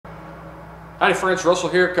Howdy friends, Russell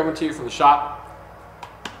here coming to you from the shop.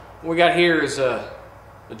 What we got here is a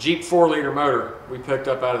Jeep 4-liter motor we picked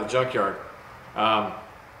up out of the junkyard.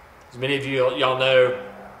 As many of y'all know,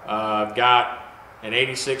 I've got an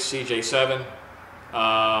 86 CJ7.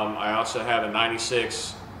 I also have a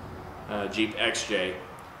 96 Jeep XJ.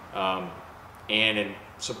 And in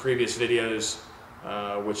some previous videos,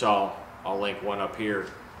 which I'll link one up here,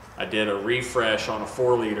 I did a refresh on a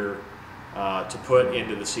 4-liter to put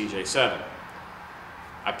into the CJ7.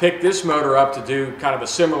 I picked this motor up to do kind of a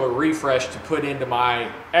similar refresh to put into my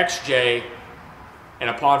XJ,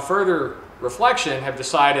 and upon further reflection have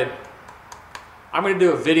decided I'm going to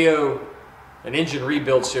do a video, an engine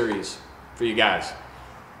rebuild series for you guys.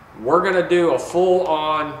 We're going to do a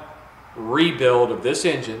full-on rebuild of this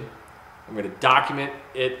engine. I'm going to document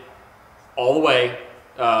it all the way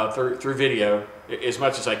through video as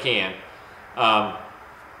much as I can.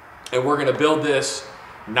 And we're going to build this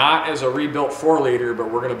not as a rebuilt 4-liter,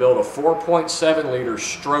 but we're going to build a 4.7-liter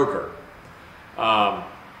stroker.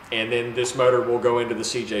 And then this motor will go into the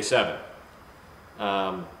CJ7.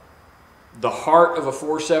 The heart of a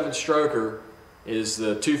 4.7 stroker is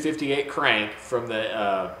the 258 crank from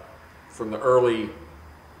the early,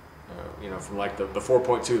 from like the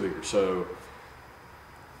 4.2 liter. So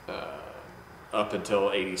up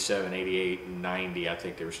until 87, 88, and 90, I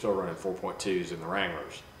think they were still running 4.2s in the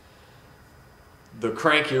Wranglers. The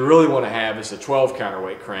crank you really want to have is the 12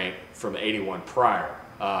 counterweight crank from the 81 prior.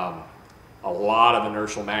 A lot of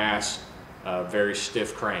inertial mass, very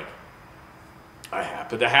stiff crank. I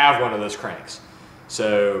happen to have one of those cranks.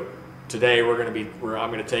 So today I'm going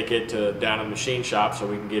to take it down to the machine shop so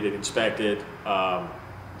we can get it inspected,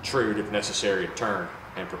 trued if necessary, and turned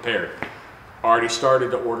and prepared. Already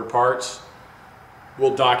started to order parts.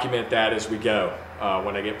 We'll document that as we go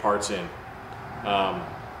when I get parts in.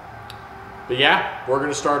 But yeah, we're going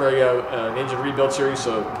to start an engine rebuild series.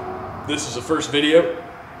 So this is the first video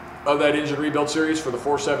of that engine rebuild series for the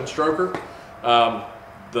 4.7 stroker.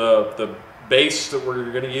 The base that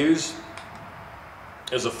we're going to use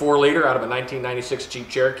is a 4-liter out of a 1996 Jeep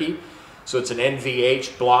Cherokee. So it's an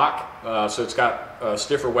NVH block. So it's got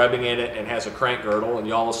stiffer webbing in it and has a crank girdle, and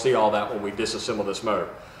y'all will see all that when we disassemble this motor.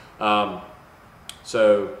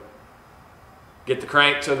 So get the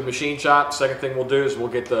crank to the machine shop. Second thing we'll do is we'll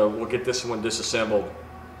get this one disassembled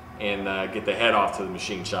and get the head off to the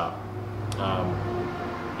machine shop.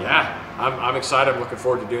 Yeah, I'm excited. I'm looking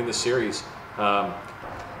forward to doing this series.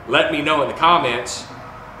 Let me know in the comments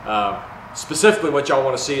specifically what y'all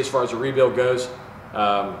want to see as far as the rebuild goes.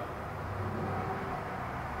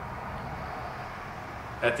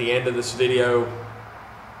 At the end of this video,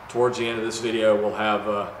 towards the end of this video, we'll have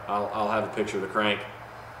I'll have a picture of the crank.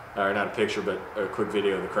 Or not a picture, but a quick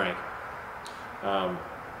video of the crank.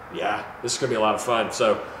 Yeah, this is going to be a lot of fun.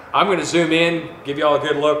 So I'm going to zoom in, give you all a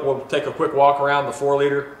good look. We'll take a quick walk around the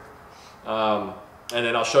 4-liter. And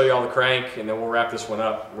then I'll show you all the crank, and then we'll wrap this one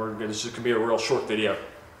up. This is going to be a real short video.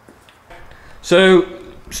 So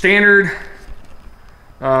standard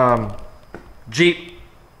Jeep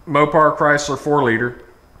Mopar Chrysler 4-liter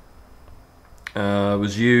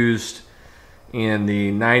was used in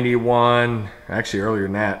the 91, actually earlier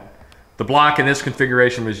than that. The block in this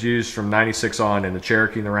configuration was used from 96 on in the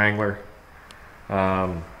Cherokee and the Wrangler,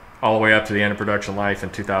 all the way up to the end of production life in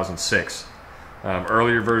 2006.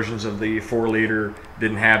 Earlier versions of the 4-liter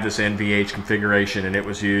didn't have this NVH configuration, and it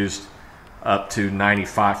was used up to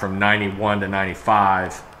 95, from 91 to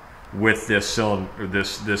 95, with this cylinder,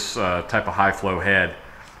 this type of high flow head.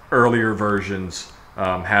 Earlier versions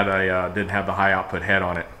didn't have the high output head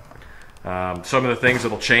on it. Some of the things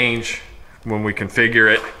that'll change when we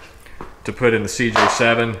configure it to put in the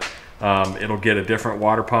CJ7, it'll get a different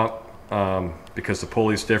water pump because the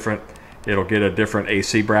pulley's different. It'll get a different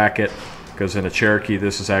AC bracket because in a Cherokee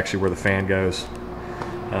this is actually where the fan goes.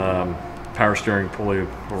 Power steering pulley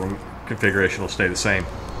configuration will stay the same.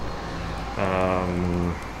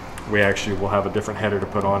 We actually will have a different header to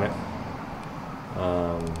put on it.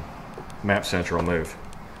 Map sensor will move.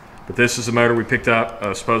 But this is the motor we picked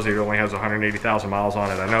up. Supposedly it only has 180,000 miles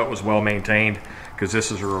on it. I know it was well maintained because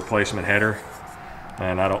this is a replacement header,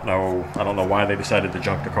 and I don't know why they decided to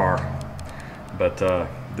junk the car. But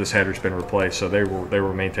this header's been replaced, so they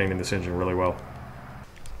were maintaining this engine really well.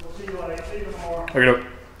 We'll see you on AC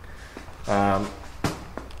tomorrow.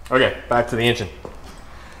 Okay, back to the engine.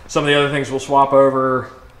 Some of the other things we'll swap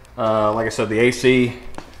over, like I said, the AC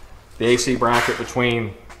bracket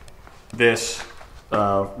between this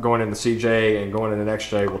going in the CJ and going in the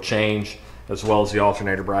XJ will change, as well as the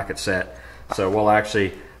alternator bracket set. So we'll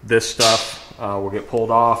actually, this stuff will get pulled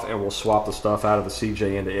off, and we'll swap the stuff out of the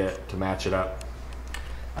CJ into it to match it up.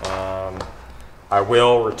 I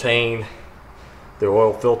will retain the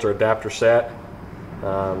oil filter adapter set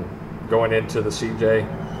going into the CJ.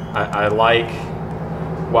 I like,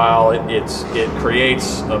 while it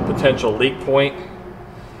creates a potential leak point,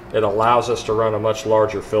 it allows us to run a much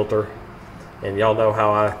larger filter, and y'all know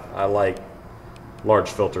how I like large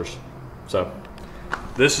filters. So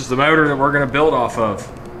this is the motor that we're going to build off of.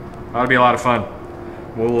 That'll be a lot of fun.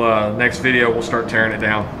 We'll next video we'll start tearing it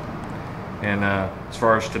down, and as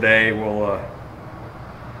far as today, we'll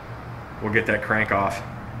get that crank off.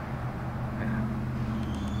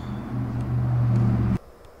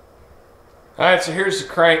 Alright, so here's the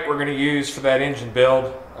crank we're going to use for that engine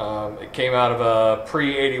build. It came out of a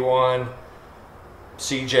pre-81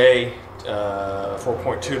 CJ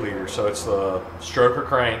 4.2 liter, so it's the stroker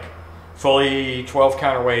crank, fully 12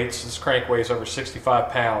 counterweights. This crank weighs over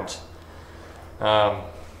 65 pounds. Of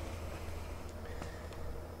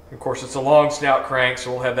course, it's a long snout crank,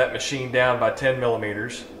 so we'll have that machined down by 10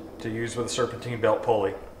 millimeters to use with a serpentine belt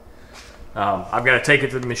pulley. I've got to take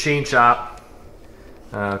it to the machine shop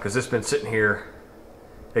because it's been sitting here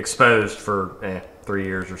exposed for 3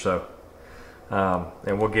 years or so,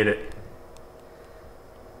 and we'll get it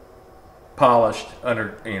polished,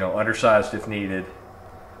 undersized if needed,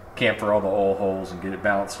 camphor all the oil holes, and get it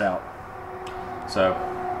balanced out. So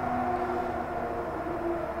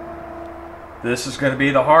this is going to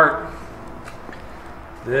be the heart.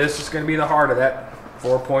 This is going to be the heart of that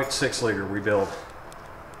 4.6 liter we build.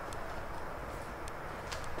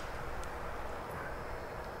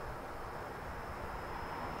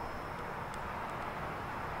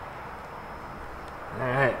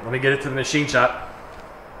 Alright, let me get it to the machine shop.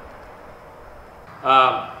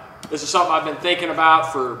 This is something I've been thinking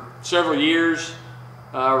about for several years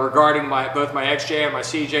regarding both my XJ and my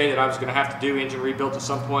CJ, that I was going to have to do engine rebuilds at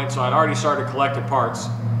some point, so I'd already started collecting parts.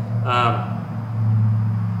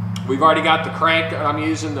 We've already got the crank. I'm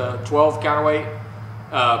using the 12 counterweight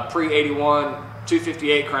pre-81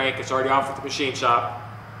 258 crank. It's already off at the machine shop,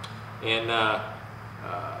 and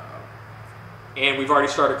we've already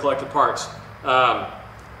started collecting parts. So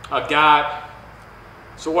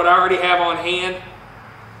what I already have on hand,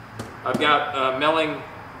 I've got milling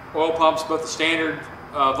oil pumps, both the standard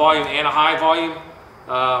volume and a high volume.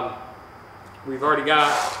 We've already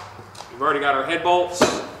got our head bolts.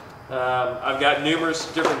 I've got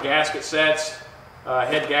numerous different gasket sets,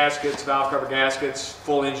 head gaskets, valve cover gaskets,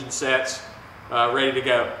 full engine sets, ready to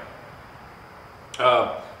go.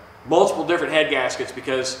 Multiple different head gaskets,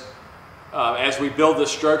 because as we build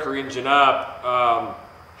this stroker engine up,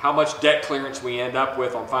 how much deck clearance we end up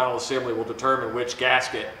with on final assembly will determine which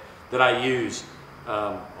gasket that I use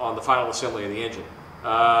on the final assembly of the engine.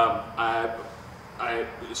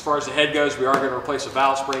 As far as the head goes, we are going to replace the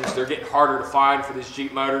valve springs. They're getting harder to find for these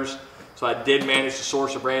Jeep motors, so I did manage to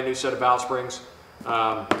source a brand new set of valve springs.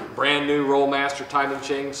 Brand new Rollmaster timing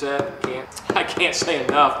chain set. I can't say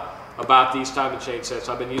enough about these timing chain sets.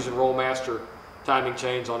 I've been using Rollmaster timing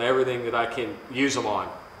chains on everything that I can use them on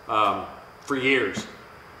for years.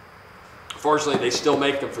 Fortunately, they still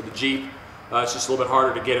make them for the Jeep. It's just a little bit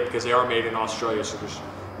harder to get them because they are made in Australia, so there's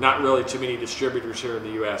not really too many distributors here in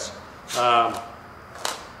the U.S.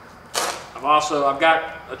 I've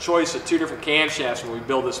got a choice of 2 different camshafts when we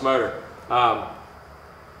build this motor. I've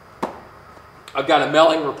got a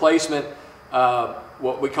Melling replacement,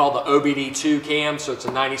 what we call the OBD2 cam, so it's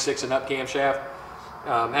a 96 and up camshaft.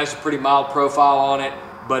 Has a pretty mild profile on it,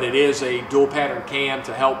 but it is a dual pattern cam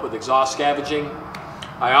to help with exhaust scavenging.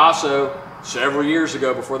 I also, several years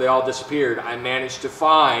ago, before they all disappeared, I managed to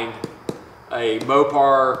find a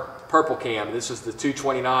Mopar purple cam. This is the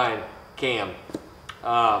 229 cam,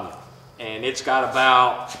 and it's got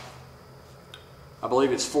about, I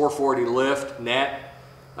believe it's 440 lift net.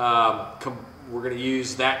 We're going to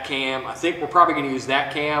use that cam. I think we're probably going to use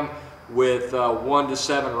that cam with 1 to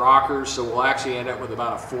 7 rockers, so we'll actually end up with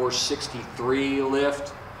about a 463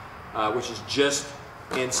 lift, which is just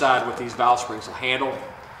inside what these valve springs will handle.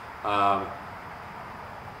 A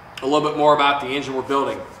little bit more about the engine we're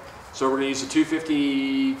building. So we're going to use a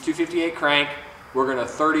 258 crank. We're going to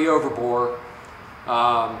 30 overbore,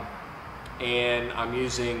 and I'm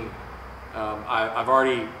using. I'm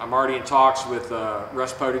already in talks with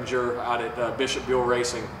Russ Pottinger out at Bishop Buell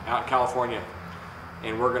Racing out in California,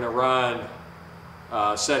 and we're going to run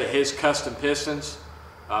a set of his custom pistons,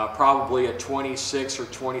 probably a 26 or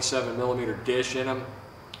 27 millimeter dish in them.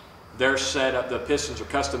 They're set up, the pistons are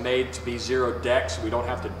custom made to be 0 deck, so we don't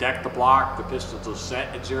have to deck the block. The pistons are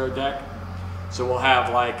set at 0 deck. So we'll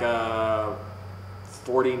have like a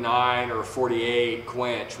 49 or 48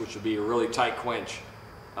 quench, which would be a really tight quench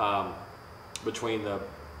between the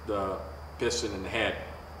piston and the head.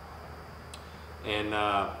 and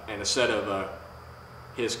a set of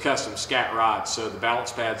his custom scat rods. So the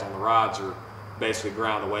balance pads on the rods are basically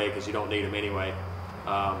ground away because you don't need them anyway.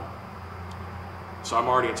 So I'm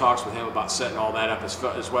already in talks with him about setting all that up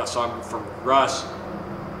as well. So I'm from Russ,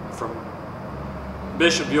 from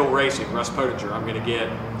Bishop Buell Racing, Russ Pottinger. I'm going to get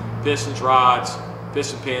pistons, rods,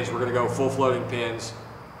 piston pins. We're going to go full floating pins,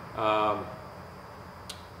 the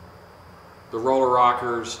roller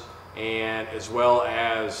rockers, and as well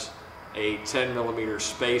as a 10mm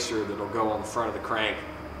spacer that'll go on the front of the crank,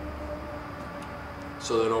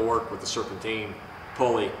 so that it'll work with the serpentine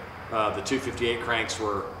pulley. The 258 cranks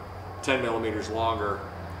were 10mm longer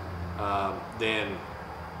than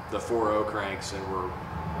the 4.0 cranks, and we're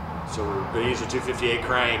going to use a 258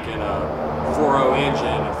 crank and a 4.0 engine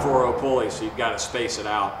and 4.0 pulley, so you've got to space it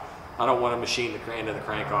out. I don't want to machine the end of the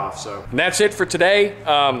crank off. So, and that's it for today.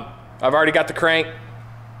 I've already got the crank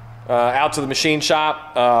out to the machine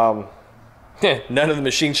shop. None of the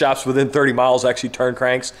machine shops within 30 miles actually turn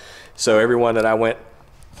cranks, so everyone that I went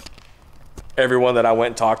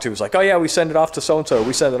and talked to was like, oh yeah, we send it off to so-and-so,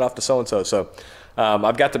 we send it off to so-and-so. So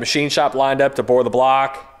I've got the machine shop lined up to bore the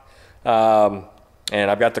block, and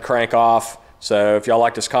I've got the crank off. So if y'all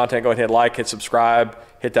like this content, go ahead and hit subscribe,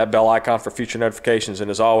 hit that bell icon for future notifications,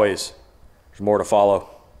 and as always, there's more to follow.